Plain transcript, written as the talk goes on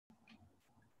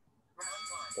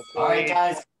All right,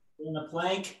 guys, in the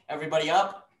plank. Everybody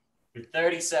up for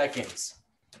 30 seconds.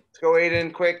 Let's go,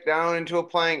 Aiden, quick, down into a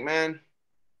plank, man.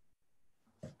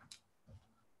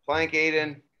 Plank,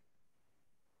 Aiden.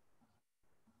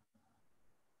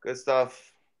 Good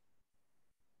stuff.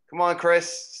 Come on,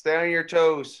 Chris, stay on your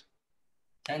toes.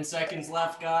 10 seconds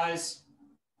left, guys.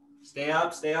 Stay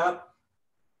up, stay up.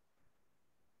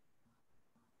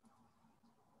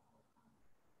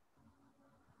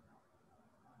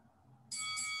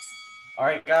 All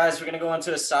right, guys, we're going to go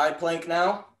into a side plank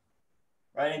now.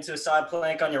 Right into a side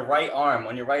plank on your right arm,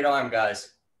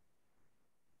 guys.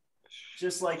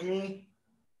 Just like me.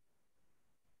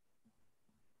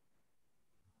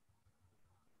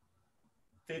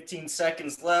 $15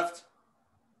 seconds left.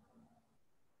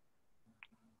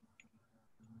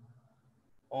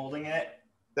 Holding it.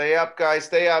 Stay up, guys,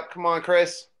 stay up. Come on,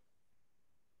 Chris.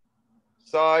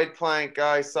 Side plank,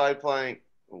 guys, side plank.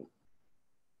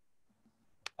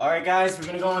 All right, guys, we're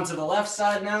going to go into the left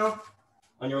side now.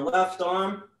 On your left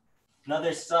arm,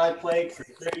 another side plank for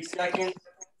 30 seconds.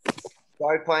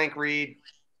 Side plank, Reed.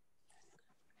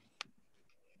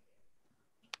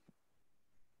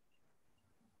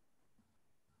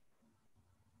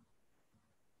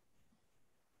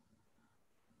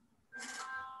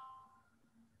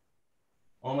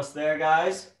 Almost there,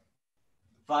 guys.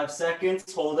 5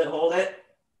 seconds. Hold it, hold it.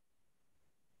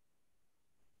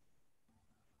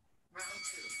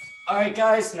 All right,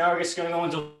 guys, now we're just going to go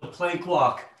into a plank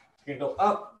walk. We're going to go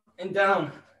up and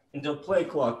down into a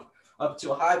plank walk, up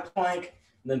to a high plank,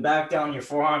 and then back down your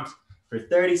forearms for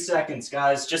 30 seconds,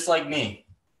 guys, just like me.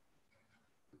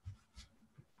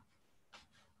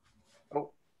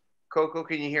 Oh, Coco,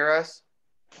 can you hear us?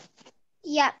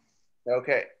 Yep.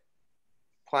 Okay.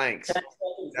 Planks. 10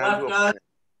 seconds Down left, to a guys.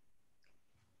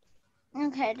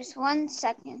 plank. Okay, just 1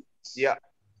 second. Yeah.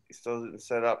 You still didn't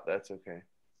set up. That's okay.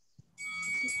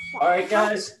 All right,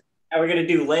 guys. Now we're going to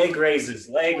do leg raises.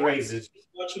 Leg raises. Just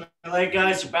watch my leg,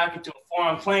 guys. You're back into a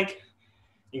forearm plank.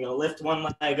 You're going to lift one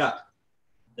leg up,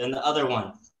 then the other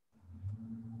one.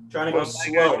 Trying to go One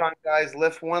leg at a slow. time, guys.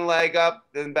 Lift one leg up,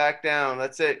 then back down.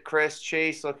 That's it. Chris,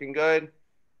 Chase, looking good.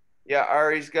 Yeah,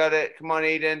 Ari's got it. Come on,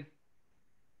 Aiden.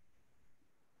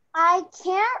 I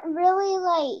can't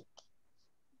really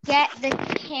get the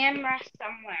camera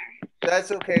somewhere.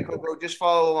 That's okay, Coco. Just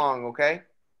follow along, okay?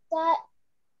 That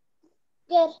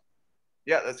good.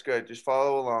 Yeah, that's good. Just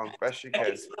follow along best you can.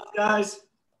 Thanks, guys.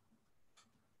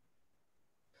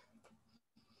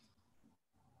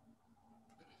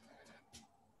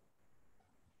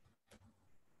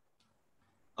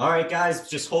 All right, guys,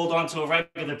 just hold on to a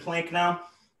regular plank now.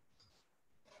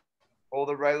 Hold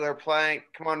a regular plank.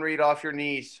 Come on, Reed, off your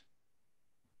knees.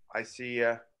 I see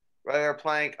ya. Regular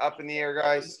plank up in the air,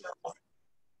 guys.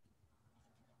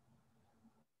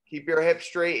 Keep your hips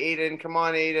straight, Aiden. Come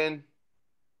on, Aiden.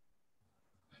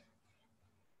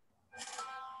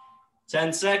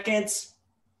 10 seconds.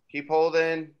 Keep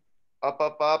holding. Up,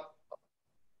 up, up.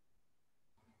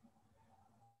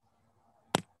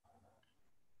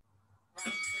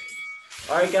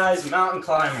 All right, guys, mountain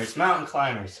climbers, mountain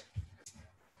climbers.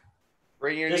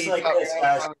 Bring your Just knees like up. this,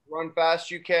 guys. Run fast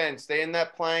you can. Stay in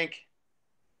that plank.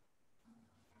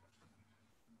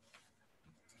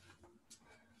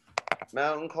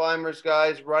 Mountain climbers,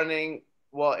 guys, running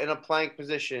well in a plank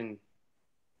position.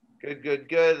 Good, good,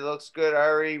 good. It looks good,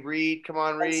 Ari. Reed, come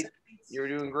on, Reed. You're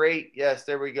doing great. Yes,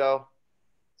 there we go.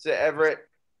 That's it, Everett.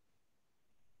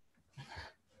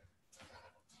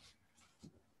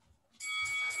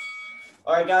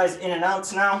 All right, guys, in and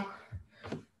outs now.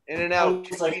 In and out,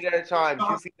 2 feet at a time.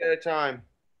 2 feet at a time.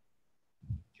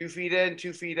 2 feet in,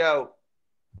 2 feet out.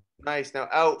 Nice. Now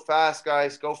out fast,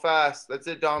 guys. Go fast. That's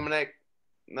it, Dominic.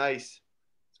 Nice.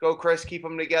 Let's go, Chris. Keep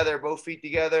them together. Both feet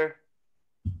together.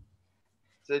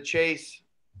 It's a chase.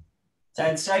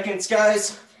 10 seconds,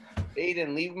 guys.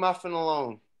 Aiden, leave Muffin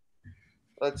alone.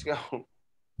 Let's go.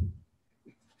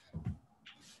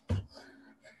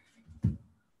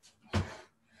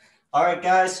 All right,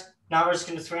 guys. Now we're just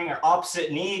going to swing our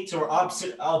opposite knee to our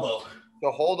opposite elbow.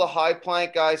 So hold a high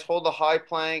plank, guys. Hold a high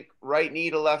plank. Right knee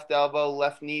to left elbow.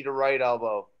 Left knee to right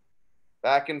elbow.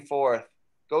 Back and forth.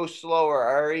 Go slower,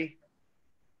 Ari.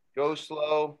 Go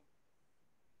slow.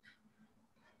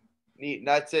 Neat.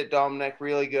 That's it, Dominic.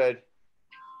 Really good.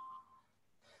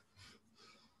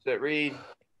 That's it, Reed.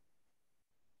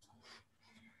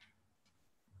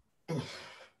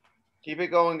 Keep it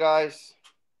going, guys.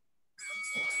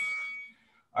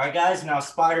 All right, guys. Now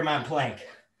Spider-Man plank.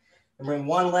 And bring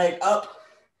one leg up,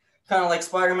 kind of like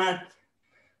Spider-Man.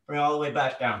 Bring it all the way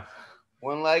back down.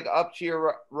 One leg up to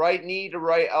your right knee to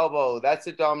right elbow. That's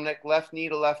it, Dominic. Left knee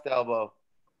to left elbow.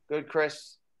 Good,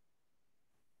 Chris.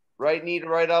 Right knee to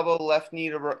right elbow, left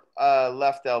knee to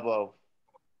left elbow.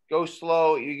 Go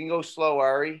slow. You can go slow,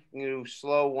 Ari. You can do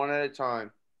slow one at a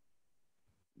time.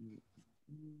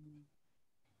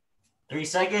 3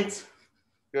 seconds.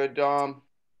 Good, Dom.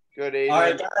 Good, Aiden. All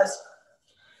right, guys.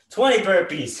 20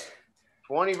 burpees.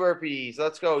 20 burpees.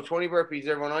 Let's go. 20 burpees.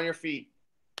 Everyone on your feet.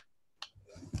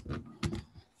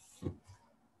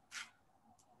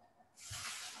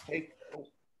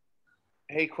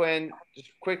 Hey, Quinn, just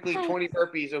quickly, 20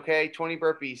 burpees, okay? 20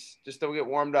 burpees, just to get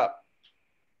warmed up.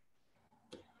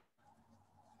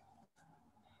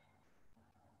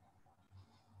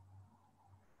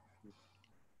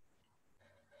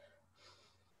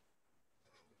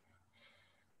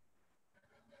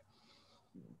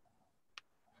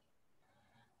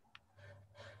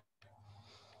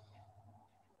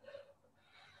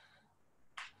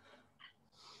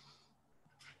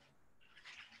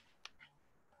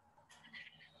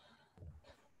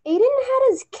 Aiden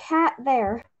had his cat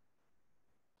there.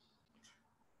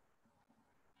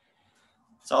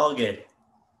 It's all good.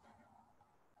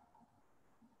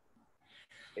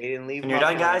 Aiden, leave. When you're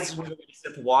done, guys, we're going to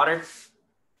sip of water.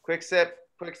 Quick sip,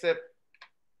 quick sip.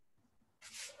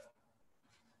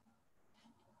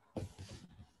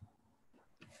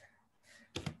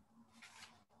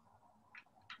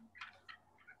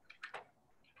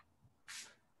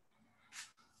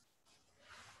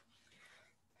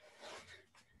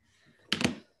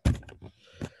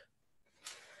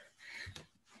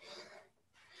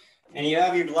 And you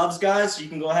have your gloves, guys, so you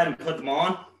can go ahead and put them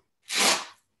on.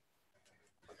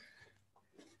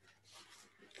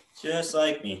 Just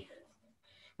like me.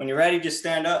 When you're ready, just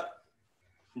stand up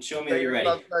and show me that you're ready.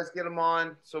 Guys, get them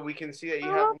on so we can see that you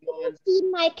have them on. Feed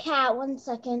my cat 1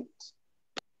 second.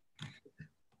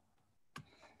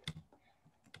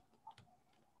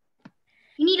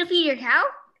 You need to feed your cow?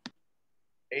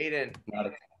 Aiden,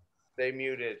 stay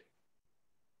muted.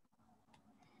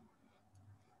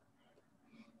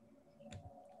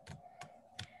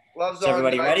 Gloves Is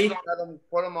everybody guys. ready?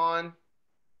 Put them on.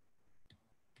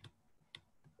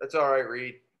 That's all right,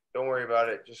 Reed. Don't worry about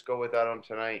it. Just go without them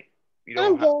tonight. You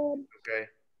don't I'm have good. okay.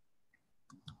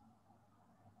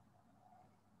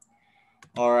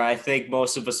 All right, I think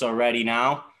most of us are ready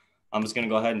now. I'm just going to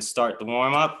go ahead and start the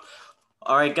warm-up.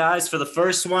 All right, guys, for the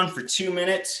first one, for 2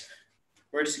 minutes,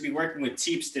 we're just going to be working with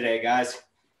teeps today, guys.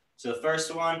 So the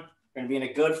first one, we're going to be in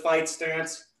a good fight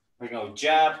stance. We're going to go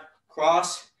jab,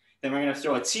 cross. Then we're going to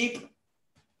throw a teep,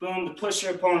 boom, to push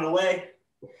your opponent away.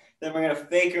 Then we're going to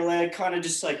fake your leg, kind of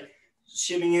just like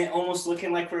shimming it, almost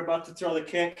looking like we're about to throw the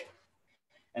kick.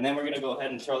 And then we're going to go ahead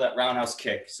and throw that roundhouse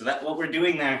kick. So that's what we're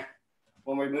doing there.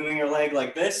 When we're moving your leg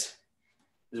like this,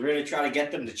 is we're going to try to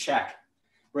get them to check.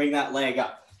 Bring that leg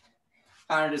up.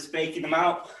 Kind of just faking them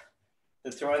out.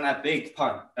 Then throwing that big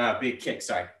kick,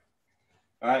 sorry.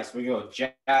 All right, so we go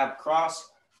jab, cross,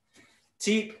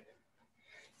 teep,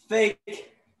 fake,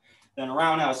 then a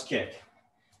roundhouse kick.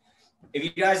 If you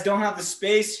guys don't have the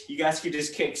space, you guys can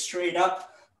just kick straight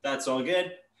up. That's all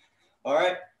good. All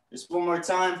right, just one more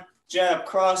time. Jab,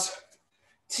 cross,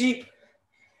 teep,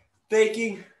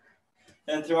 faking,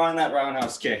 then throw on that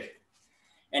roundhouse kick.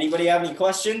 Anybody have any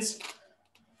questions?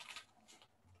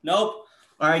 Nope.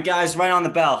 All right, guys, right on the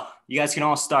bell. You guys can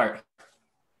all start.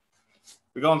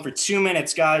 We're going for 2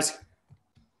 minutes, guys.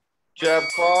 Jab,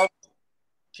 cross,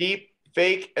 teep,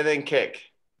 fake, and then kick.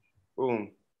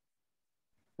 Boom.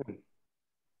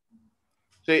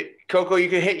 So, Coco, you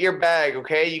can hit your bag,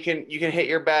 okay? You can hit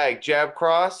your bag. Jab,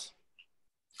 cross.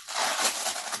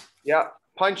 Yeah.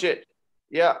 Punch it.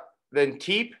 Yeah. Then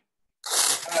teep.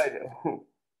 Good.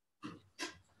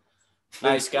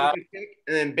 Nice, guy.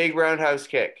 And then big roundhouse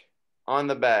kick on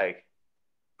the bag.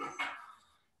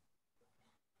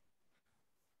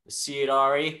 See it,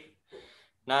 Ari.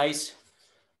 Nice.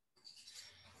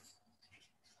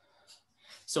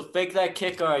 So fake that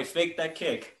kick, Ari. Fake that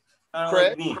kick. Kind of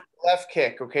like me. Left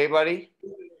kick, okay, buddy?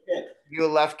 Do a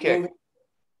left kick.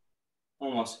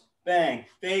 Almost. Bang.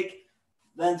 Fake.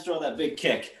 Then throw that big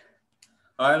kick.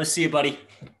 All right, let's see it, buddy.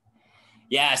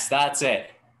 Yes, that's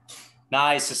it.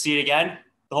 Nice. So see it again.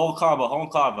 The whole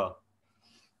combo,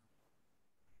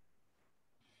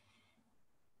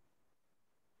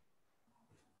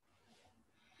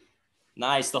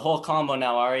 Nice. The whole combo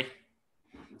now, Ari.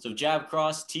 So jab,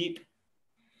 cross, teep.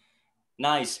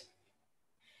 Nice.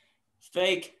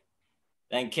 Fake.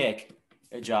 Then kick.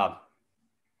 Good job.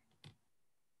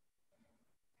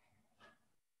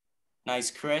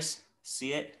 Nice, Chris.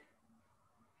 See it?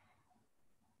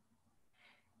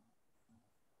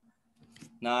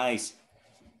 Nice.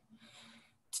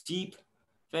 Teep.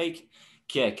 Fake.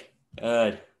 Kick.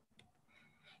 Good.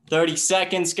 30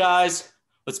 seconds, guys.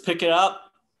 Let's pick it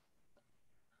up.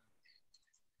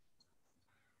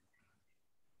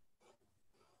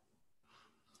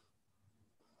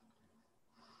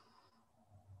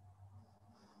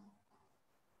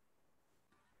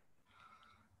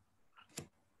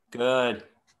 Good.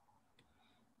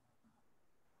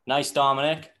 Nice,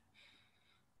 Dominic.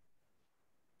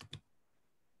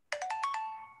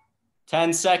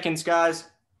 10 seconds, guys.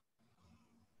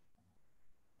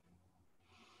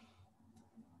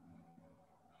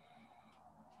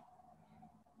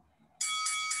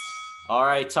 All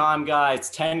right, time, guys.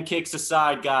 10 kicks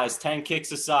aside, guys. 10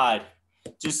 kicks aside.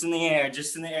 Just in the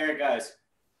air, guys.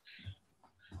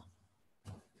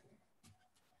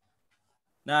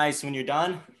 Nice. When you're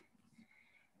done.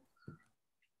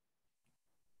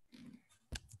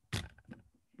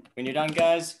 When you're done,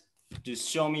 guys, just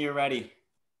show me you're ready.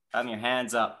 Have your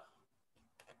hands up.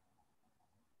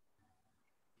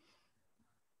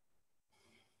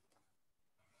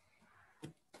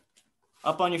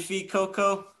 Up on your feet,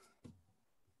 Coco.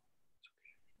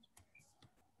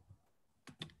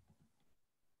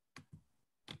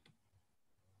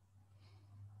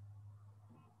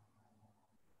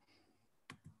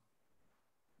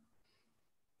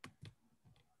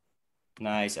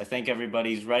 Nice. I think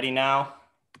everybody's ready now.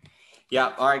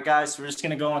 Yeah. All right, guys. So we're just going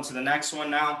to go on to the next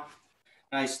one now.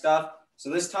 Nice stuff. So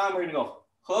this time we're going to go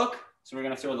hook. So we're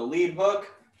going to throw the lead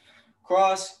hook,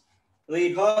 cross,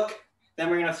 lead hook. Then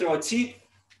we're going to throw a teep.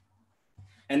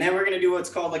 And then we're going to do what's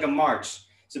called like a march.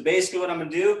 So basically what I'm going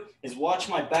to do is watch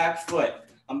my back foot.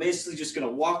 I'm basically just going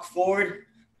to walk forward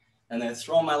and then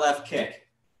throw my left kick.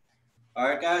 All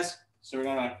right, guys. So we're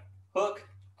going to hook,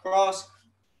 cross,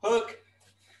 hook,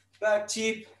 back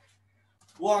teep,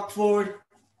 walk forward,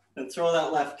 and throw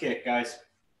that left kick, guys.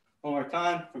 One more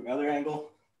time from the other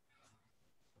angle.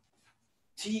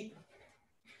 Teep,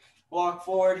 walk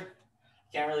forward.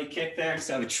 Can't really kick there because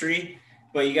I have a tree,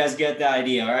 but you guys get the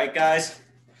idea. All right, guys?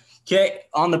 Okay,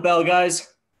 on the bell,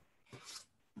 guys.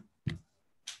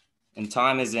 And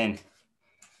time is in.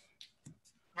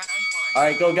 All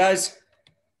right, go, guys.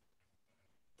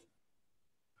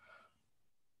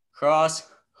 Cross,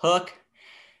 hook,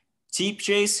 teep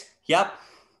chase. Yep.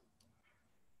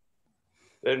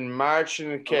 Then march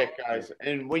and kick, guys.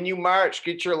 And when you march,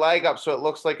 get your leg up so it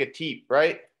looks like a teep,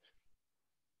 right?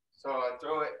 So I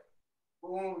throw it,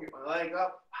 boom, get my leg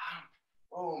up,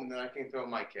 boom, then I can throw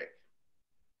my kick.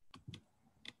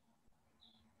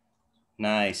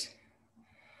 Nice.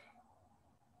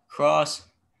 Cross.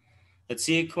 Let's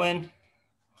see it, Quinn.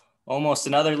 Almost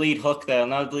another lead hook there,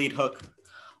 another lead hook.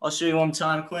 I'll show you one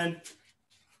time, Quinn.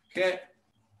 Okay.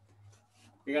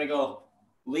 You're going to go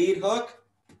lead hook.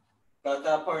 Got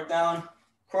that part down.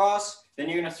 Cross. Then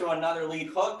you're going to throw another lead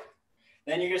hook.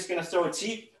 Then you're just going to throw a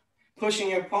teep,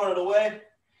 pushing your opponent away.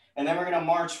 And then we're going to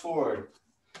march forward.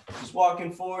 Just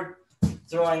walking forward,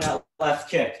 throwing that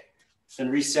left kick,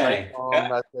 and resetting. Okay?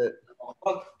 That's it.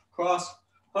 Hook, cross,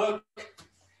 hook,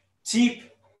 teep,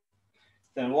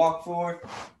 then walk forward,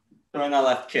 throwing that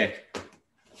left kick.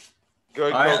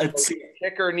 Good. All right, let's see.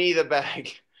 Kick or knee the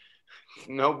bag.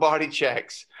 No body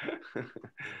checks.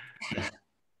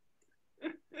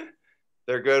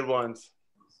 They're good ones.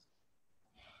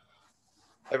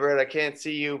 Everett, I can't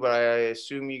see you, but I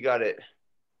assume you got it.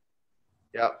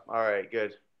 Yep. All right,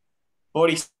 good.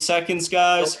 40 seconds,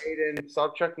 guys. Aiden,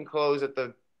 stop checking clothes at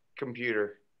the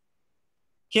computer.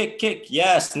 Kick, kick.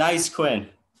 Yes, nice, Quinn.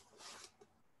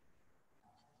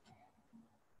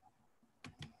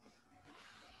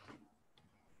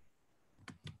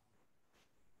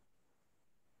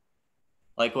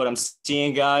 Like what I'm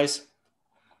seeing, guys.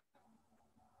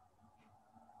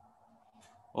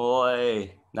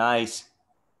 Oi, nice.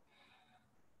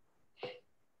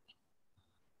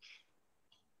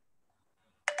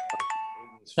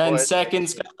 Aiden's 10 foot.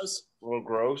 seconds, guys. A little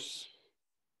gross.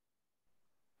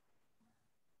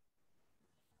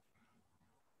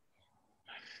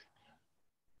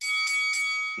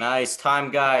 Nice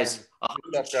time, guys. 100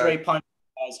 Step, straight punches,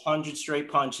 guys. 100 straight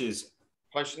punches.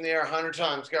 Punch in the air 100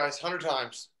 times, guys. 100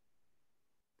 times.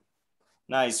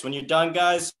 Nice. When you're done,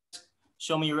 guys,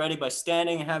 show me you're ready by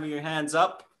standing and having your hands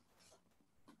up.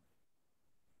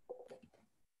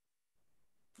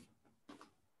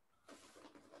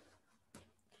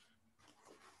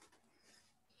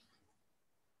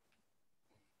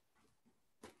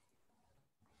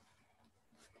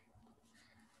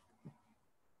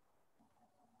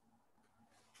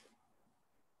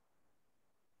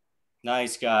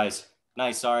 Nice, guys.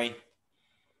 Nice, sorry.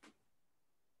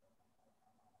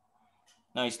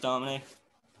 Nice, Dominic.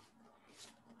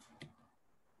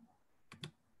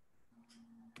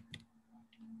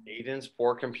 Aiden's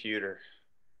poor computer.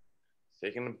 It's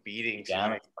taking a beating.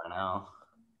 Damage by now.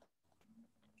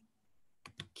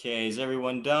 Okay, is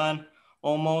everyone done?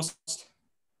 Almost.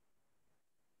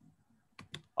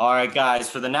 All right, guys,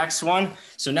 for the next one.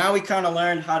 So now we kind of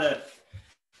learned how to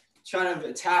trying to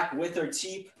attack with our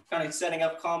teep, kind of setting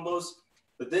up combos.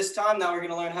 But this time, now we're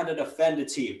going to learn how to defend a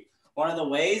teep. One of the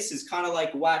ways is kind of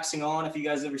like waxing on. If you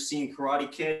guys ever seen Karate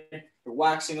Kid, or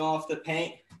waxing off the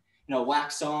paint, you know,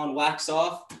 wax on, wax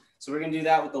off. So we're going to do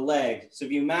that with the leg. So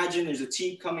if you imagine there's a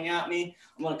teep coming at me,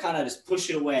 I'm going to kind of just push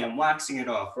it away. I'm waxing it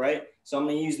off, right? So I'm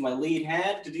going to use my lead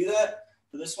hand to do that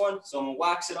for this one. So I'm going to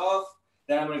wax it off.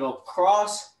 Then I'm going to go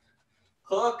cross,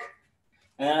 hook,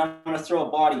 and then I'm going to throw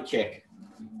a body kick.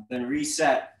 Then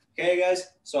reset. Okay, guys?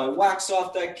 So I wax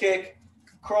off that kick,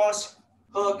 cross,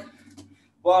 hook,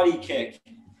 body kick.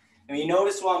 And you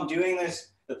notice while I'm doing this,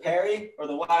 the parry or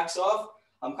the wax off,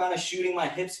 I'm kind of shooting my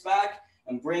hips back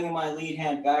and bringing my lead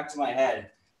hand back to my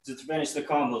head to finish the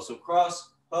combo. So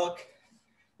cross, hook,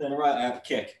 then right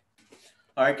kick.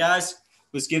 All right, guys,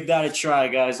 let's give that a try,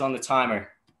 guys, on the timer.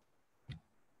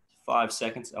 5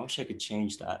 seconds. I wish I could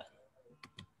change that.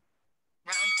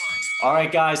 All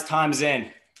right, guys, time's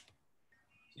in.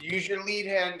 Use your lead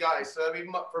hand, guys. So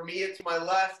for me, it's my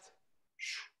left.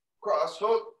 Cross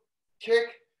hook, kick.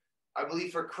 I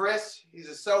believe for Chris, he's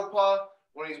a southpaw.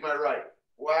 When he's my right.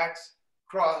 Wax,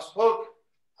 cross, hook,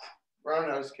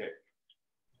 roundhouse kick.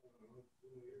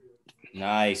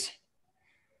 Nice.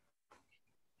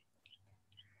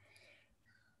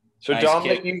 So Nice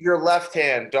Dominic, kick. use your left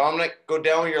hand. Dominic, go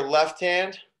down with your left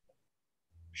hand.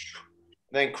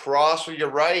 Then cross with your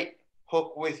right,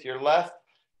 hook with your left,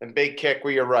 and big kick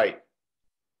with your right.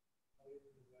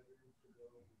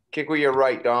 Kick with your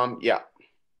right, Dom. Yeah.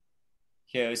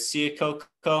 Okay, let's see it,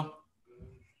 Coco.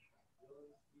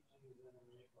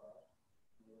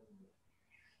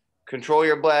 Control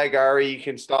your blag, Ari. You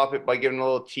can stop it by giving a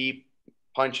little teep,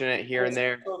 punching it here and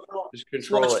there. Just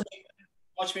control it.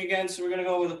 Watch me again. So we're going to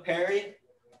go with a parry.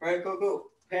 Right, Coco?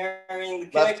 Parrying the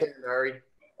kick. Left hand, Ari.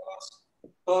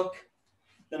 Hook,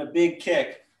 then a big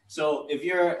kick. So if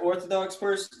you're an orthodox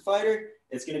fighter,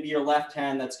 it's going to be your left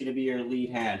hand. That's going to be your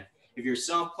lead hand. If you're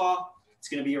southpaw, it's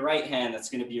going to be your right hand. That's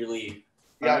going to be your lead.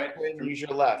 Yeah, right? use your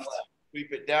left.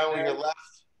 Sweep it down with your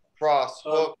left. Cross,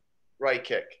 hook, right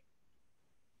kick.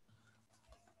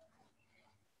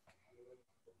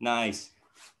 Nice.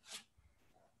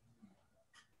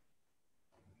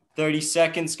 30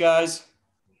 seconds, guys.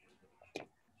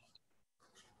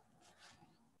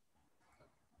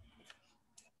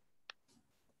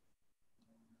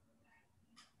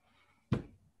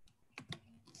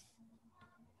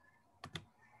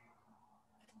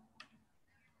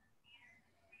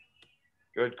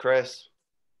 Good, Chris.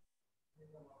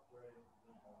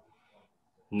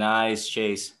 Nice,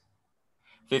 Chase.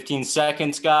 15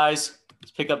 seconds, guys.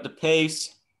 Let's pick up the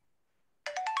pace.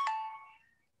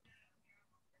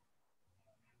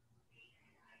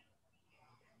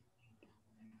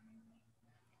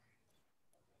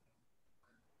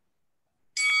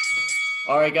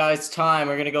 All right, guys, time.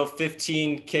 We're going to go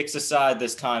 15 kicks aside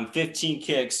this time. 15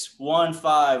 kicks.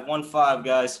 1-5, 1-5,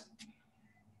 guys.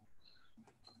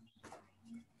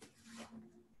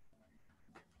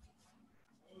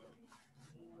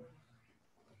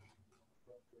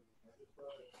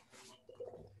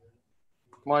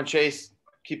 Come on, Chase.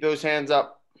 Keep those hands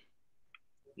up.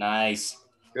 Nice.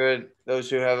 Good. Those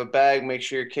who have a bag, make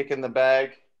sure you're kicking the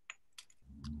bag.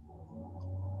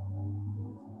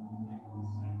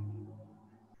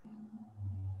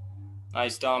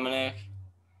 Nice, Dominic.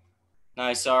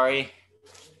 Nice, Ari.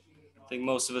 I think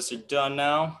most of us are done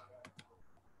now.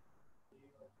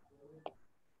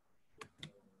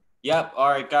 Yep. All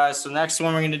right, guys. So next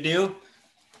one we're going to do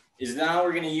is now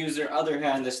we're going to use our other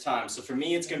hand this time. So for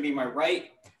me, it's going to be my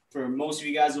right. For most of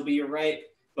you guys, will be your right.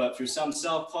 But for some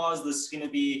southpaws, this is going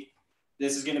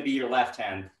to be your left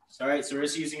hand. All right. So we're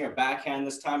just using our backhand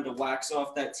this time to wax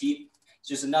off that teep. It's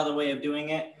just another way of doing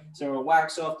it. So we'll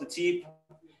wax off the teep.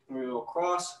 We go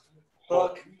cross,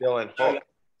 hook. Dylan,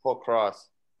 hook, cross.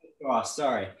 Cross,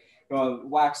 sorry. Go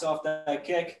wax off that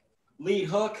kick. Lead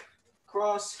hook,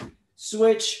 cross,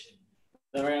 switch.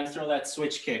 Then we're going to throw that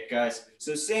switch kick, guys.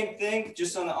 So same thing,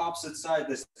 just on the opposite side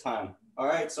this time. All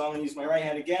right, so I'm going to use my right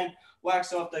hand again.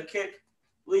 Wax off that kick.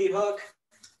 Lead hook,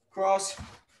 cross,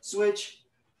 switch,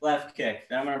 left kick.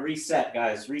 Then I'm going to reset,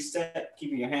 guys. Reset,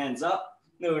 keeping your hands up.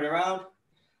 Move it around.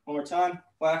 One more time.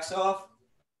 Wax off,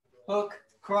 hook,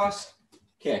 cross,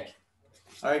 kick.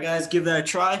 All right, guys, give that a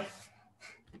try.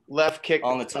 Left kick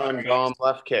on the time, Dom.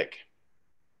 Left kick.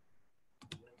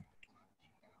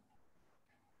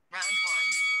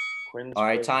 All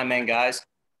right, time in, guys.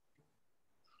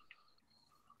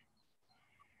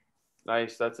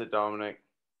 Nice. That's it, Dominic.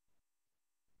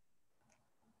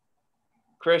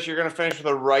 Chris, you're going to finish with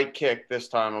a right kick this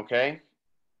time, okay?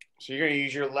 So you're going to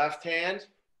use your left hand,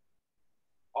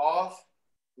 off,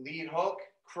 lead hook,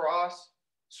 cross,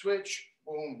 switch,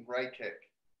 boom, right kick.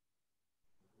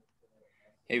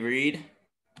 Hey, Reed.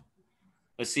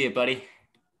 Let's see it, buddy.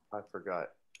 I forgot.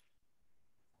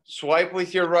 Swipe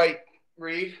with your right,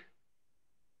 Reed.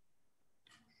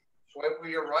 Swipe with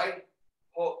your right,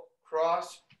 hook,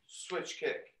 cross, switch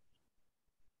kick.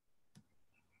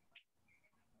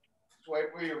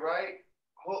 Swipe with your right,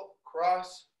 hook,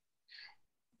 cross,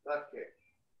 left kick.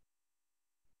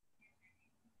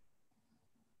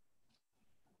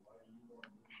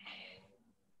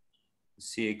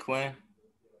 See it, Quinn.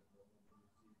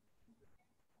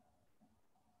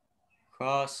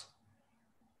 Cross.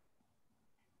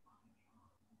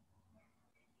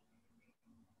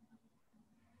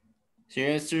 So you're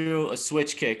going to do a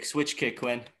switch kick. Switch kick,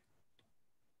 Quinn.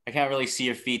 I can't really see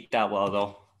your feet that well,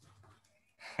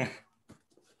 though.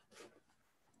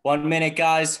 1 minute,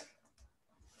 guys.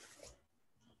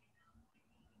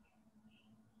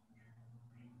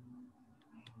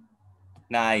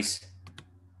 Nice.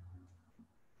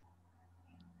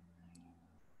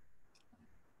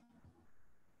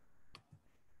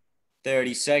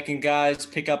 .30 guys.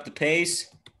 Pick up the pace.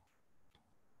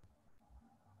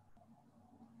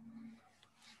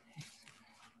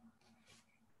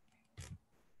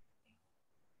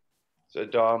 So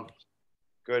Dom,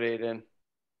 good, Aiden.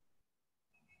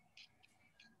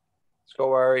 Let's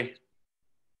go, Ari.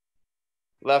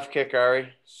 Left kick,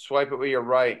 Ari. Swipe it with your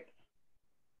right.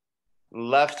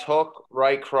 Left hook,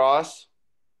 right cross.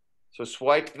 So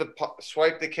swipe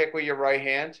the kick with your right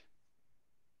hand.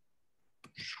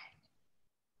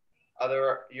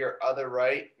 Your other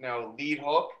right. Now lead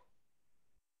hook.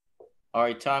 All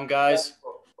right, time, guys.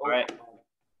 All right.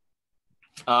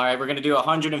 All right, we're going to do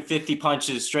 150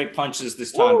 punches, straight punches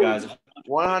this time, Woo! guys.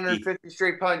 150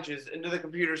 straight punches into the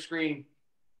computer screen.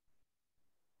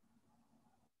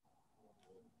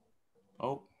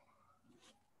 Oh.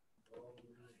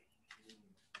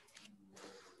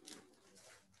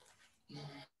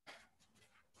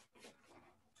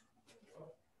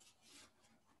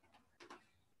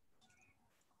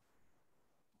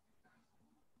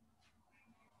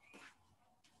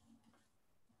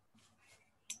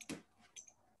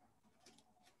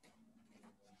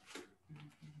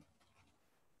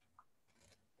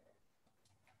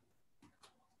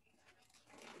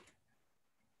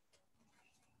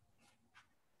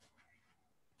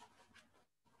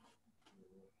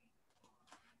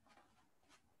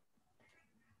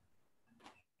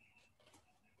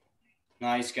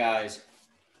 Nice, guys.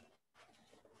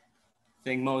 I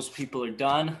think most people are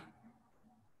done.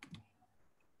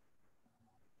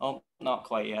 Oh, not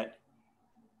quite yet.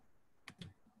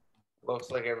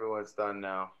 Looks like everyone's done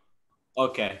now.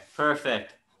 Okay,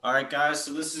 perfect. All right, guys,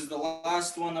 so this is the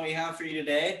last one that we have for you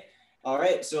today. All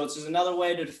right, so it's just another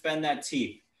way to defend that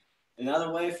teeth.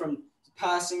 Another way from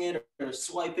passing it or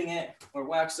swiping it or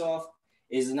wax off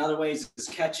is another way is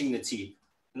catching the teeth.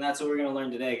 And that's what we're going to learn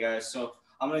today, guys. So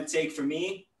I'm going to take, for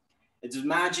me, it's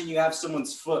imagine you have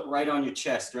someone's foot right on your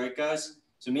chest, right, guys?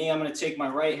 So me, I'm going to take my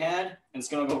right hand, and it's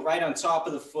going to go right on top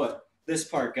of the foot. This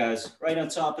part, guys, right on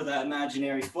top of that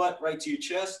imaginary foot, right to your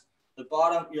chest. The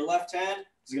bottom, your left hand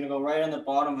is going to go right on the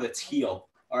bottom of its heel,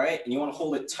 all right? And you want to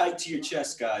hold it tight to your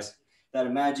chest, guys, that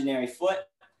imaginary foot.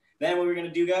 Then what we're going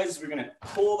to do, guys, is we're going to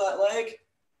pull that leg,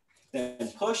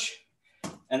 then push,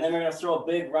 and then we're going to throw a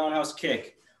big roundhouse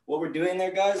kick. What we're doing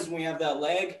there, guys, is when we have that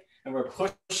leg and we're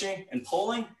pushing and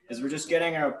pulling, is we're just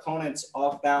getting our opponents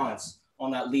off balance on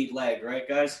that lead leg, right,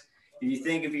 guys? If you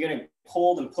think if you're getting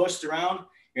pulled and pushed around,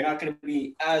 you're not going to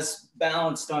be as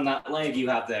balanced on that leg you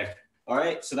have there, all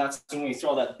right? So that's when we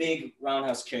throw that big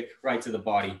roundhouse kick right to the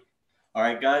body. All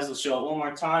right, guys, let's show it one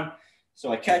more time.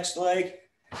 So I catch the leg,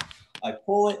 I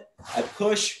pull it, I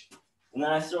push, and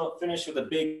then I finish with a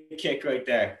big kick right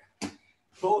there.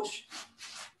 Push,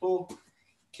 pull,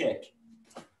 kick.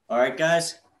 All right,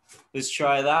 guys, let's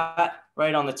try that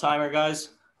right on the timer, guys.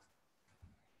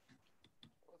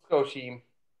 Let's go, team.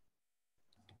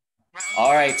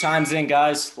 All right, time's in,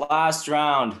 guys. Last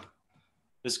round.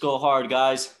 Let's go hard,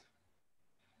 guys.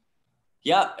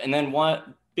 Yep, and then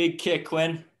one big kick,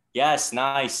 Quinn. Yes,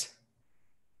 nice.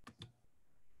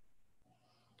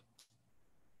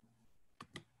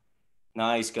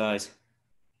 Nice, guys.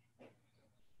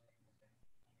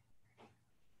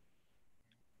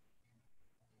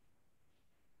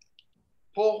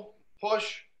 Pull,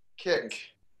 push, kick.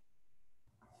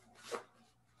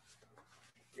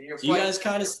 So you guys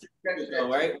kind of step with it, though,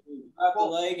 right? You grab the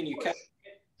leg and you catch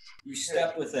it, you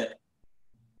step with it,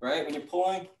 right? When you're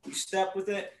pulling, you step with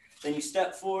it, then you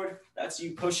step forward. That's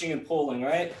you pushing and pulling,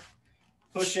 right?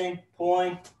 Pushing,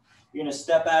 pulling. You're going to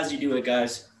step as you do it,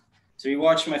 guys. So you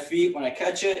watch my feet. When I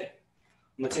catch it,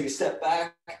 I'm going to take a step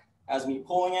back. as me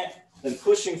pulling it, then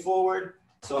pushing forward.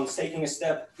 So I'm taking a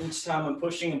step each time I'm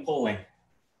pushing and pulling.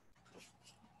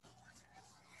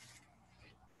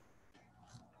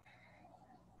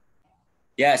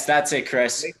 Yes, that's it,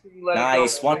 Chris. Make sure you let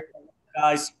Nice. it go, One,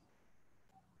 guys.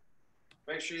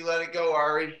 Make sure you let it go,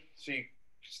 Ari. So you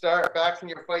start back from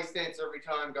your fight stance every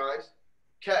time, guys.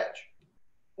 Catch,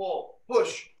 pull,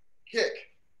 push, kick.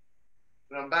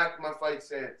 And I'm back to my fight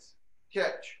stance.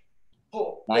 Catch,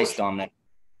 pull, Nice, push, Dominic.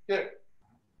 kick.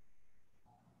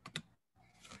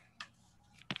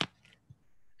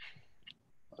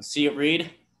 Let's see it,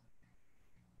 Reed.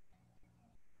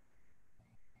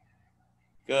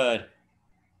 Good.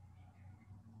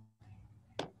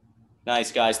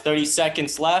 Nice, guys. 30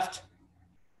 seconds left.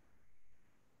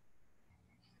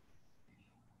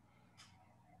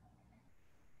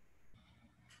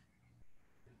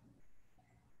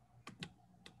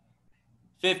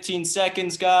 $15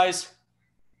 seconds, guys.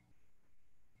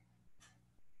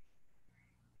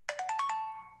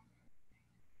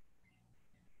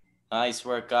 Nice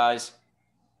work, guys.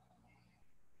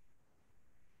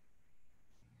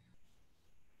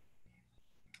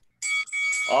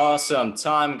 Awesome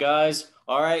time, guys.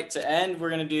 All right, to end, we're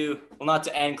going to do, well, not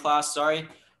to end class, sorry,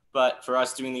 but for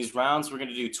us doing these rounds, we're going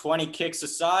to do 20 kicks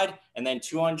aside and then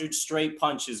 200 straight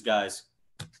punches, guys.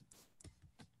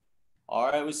 All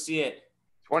right, we'll see it.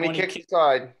 20 kicks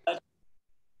aside.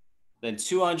 Then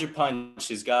 200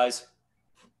 punches, guys.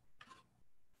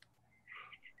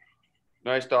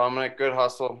 Nice, Dominic. Good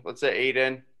hustle. Let's say 8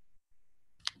 in.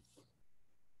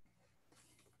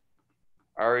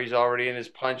 Ari's already in his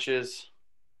punches.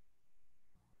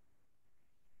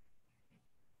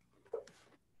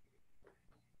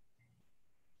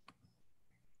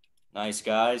 Nice,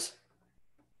 guys.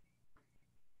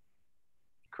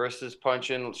 Chris is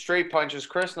punching. Straight punches.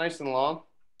 Chris, nice and long.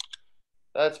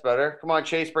 That's better. Come on,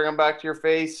 Chase. Bring them back to your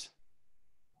face.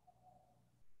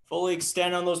 Fully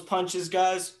extend on those punches,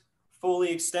 guys.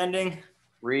 Fully extending.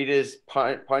 Reed is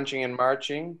punching and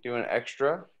marching, doing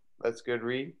extra. That's good,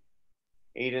 Reed.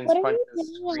 Aiden's What are punches.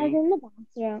 you doing? I was in the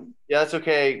bathroom. Yeah, that's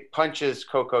okay. Punches,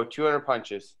 Coco. 200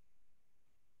 punches.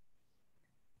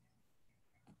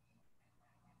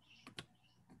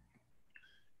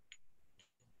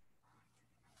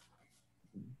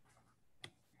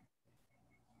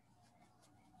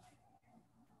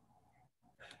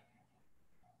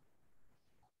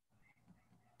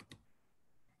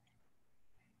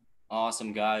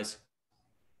 Awesome, guys.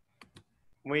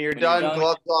 When you're done,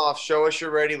 gloves off. Show us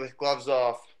you're ready with gloves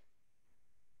off.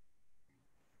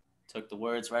 Took the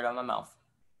words right out of my mouth.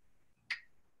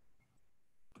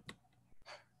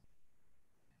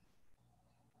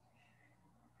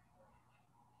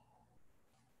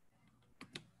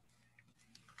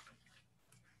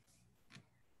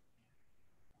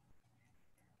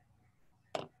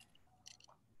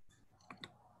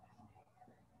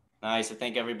 Nice. I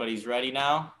think everybody's ready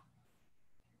now.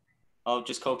 Oh,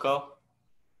 just Coco.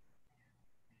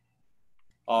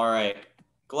 All right.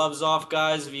 Gloves off,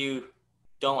 guys, if you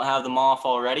don't have them off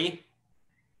already.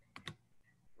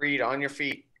 Reed, on your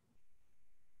feet.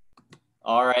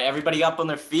 All right, everybody up on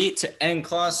their feet to end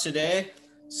class today.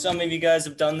 Some of you guys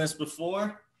have done this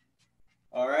before.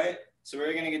 All right, so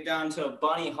we're gonna get down to a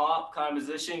bunny hop kind of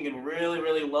position, getting really,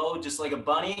 really low, just like a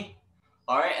bunny.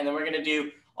 All right, and then we're gonna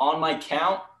do, on my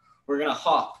count, we're gonna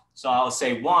hop. So I'll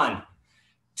say 1,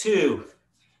 2,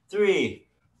 3,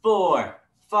 4,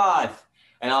 5,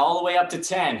 and all the way up to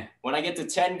 10. When I get to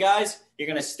 10, guys, you're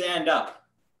gonna stand up,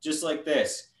 just like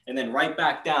this, and then right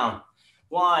back down.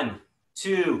 1,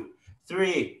 2,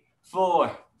 3,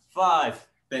 4, 5.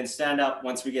 Then stand up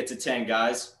once we get to 10,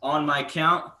 guys. On my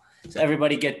count. So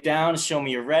everybody get down. Show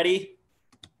me you're ready.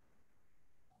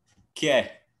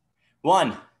 Okay.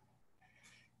 1,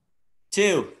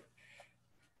 2,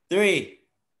 3,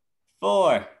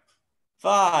 4,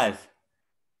 5,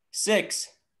 6,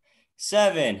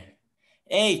 7,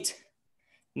 8,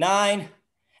 9,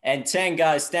 and 10,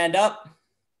 guys. Stand up.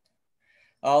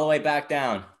 All the way back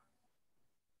down.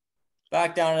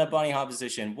 Back down in a bunny hop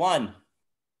position. 1,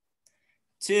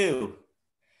 2,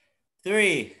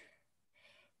 3,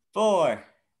 4,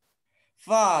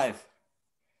 5,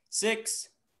 6,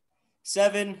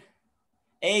 7,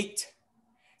 8,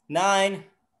 9,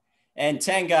 and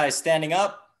 10, guys. Standing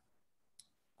up.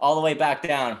 All the way back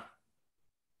down.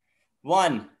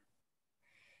 1,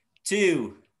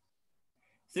 2,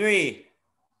 3,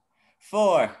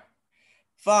 4,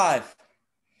 5,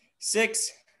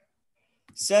 6,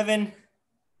 7,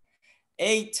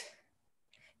 8,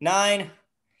 9,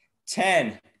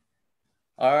 10.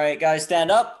 All right, guys,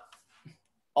 stand up.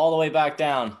 All the way back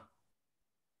down.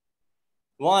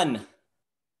 1,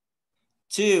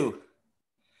 2,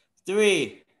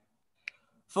 3,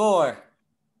 4,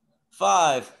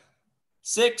 5,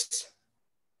 6,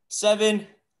 7,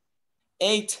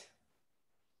 8,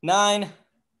 9,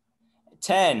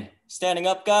 10. Standing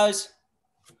up, guys.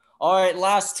 All right,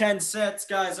 last 10 sets,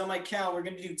 guys, on my count. We're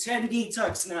going to do 10 knee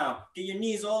tucks now. Get your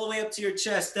knees all the way up to your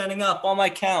chest, standing up on my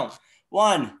count.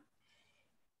 1,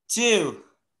 2,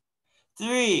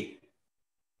 3,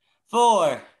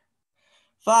 4,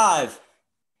 5,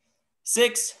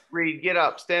 6. Reed, get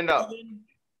up. Stand up. 7,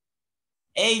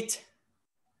 8,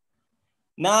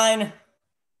 9,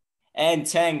 and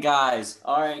 10, guys.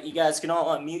 All right, you guys can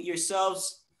all unmute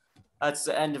yourselves. That's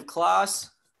the end of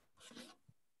class.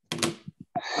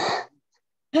 Hope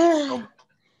you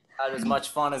had as much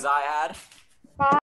fun as I had.